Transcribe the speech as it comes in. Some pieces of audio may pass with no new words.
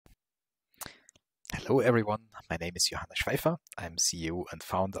Hello everyone, my name is Johannes Schweifer. I'm CEO and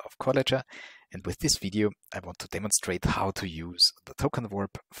founder of CoreLedger, and with this video I want to demonstrate how to use the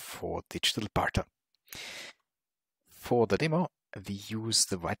TokenWARP for digital barter. For the demo, we use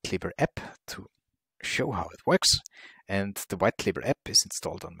the WhiteLabel app to show how it works, and the WhiteLabel app is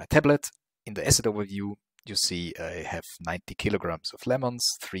installed on my tablet. In the asset overview, you see I have 90 kilograms of lemons,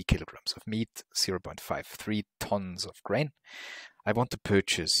 3 kilograms of meat, 0.53 tons of grain. I want to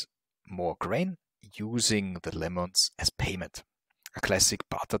purchase more grain using the lemons as payment, a classic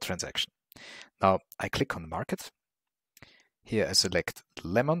barter transaction. Now I click on the market. Here I select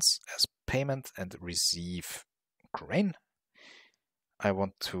lemons as payment and receive grain. I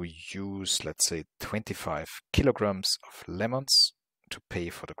want to use, let's say, 25 kilograms of lemons to pay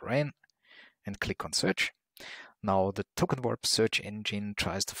for the grain and click on search. Now the TokenWARP search engine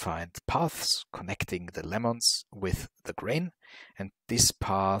tries to find paths connecting the lemons with the grain, and these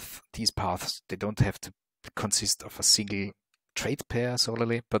paths, they don't have to consist of a single trade pair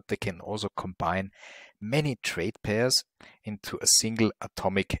solely, but they can also combine many trade pairs into a single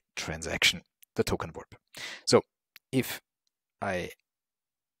atomic transaction, the TokenWARP. So if I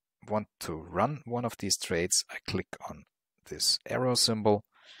want to run one of these trades, I click on this arrow symbol.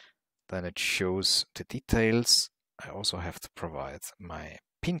 Then it shows the details. I also have to provide my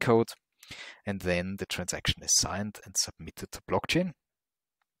PIN code, and then the transaction is signed and submitted to blockchain.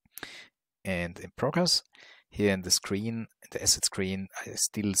 And in progress, here in the screen, in the asset screen, I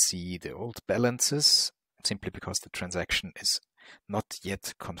still see the old balances, simply because the transaction is not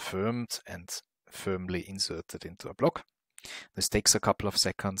yet confirmed and firmly inserted into a block. This takes a couple of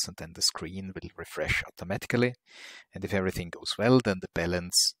seconds, and then the screen will refresh automatically. And if everything goes well, then the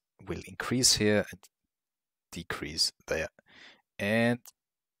balance will increase here and decrease there, and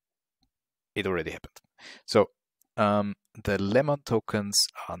it already happened. So the lemon tokens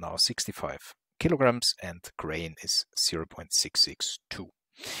are now 65 kilograms and grain is 0.662.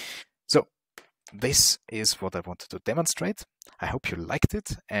 So this is what I wanted to demonstrate. I hope you liked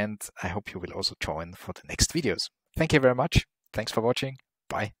it, and I hope you will also join for the next videos. Thank you very much. Thanks for watching.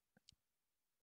 Bye.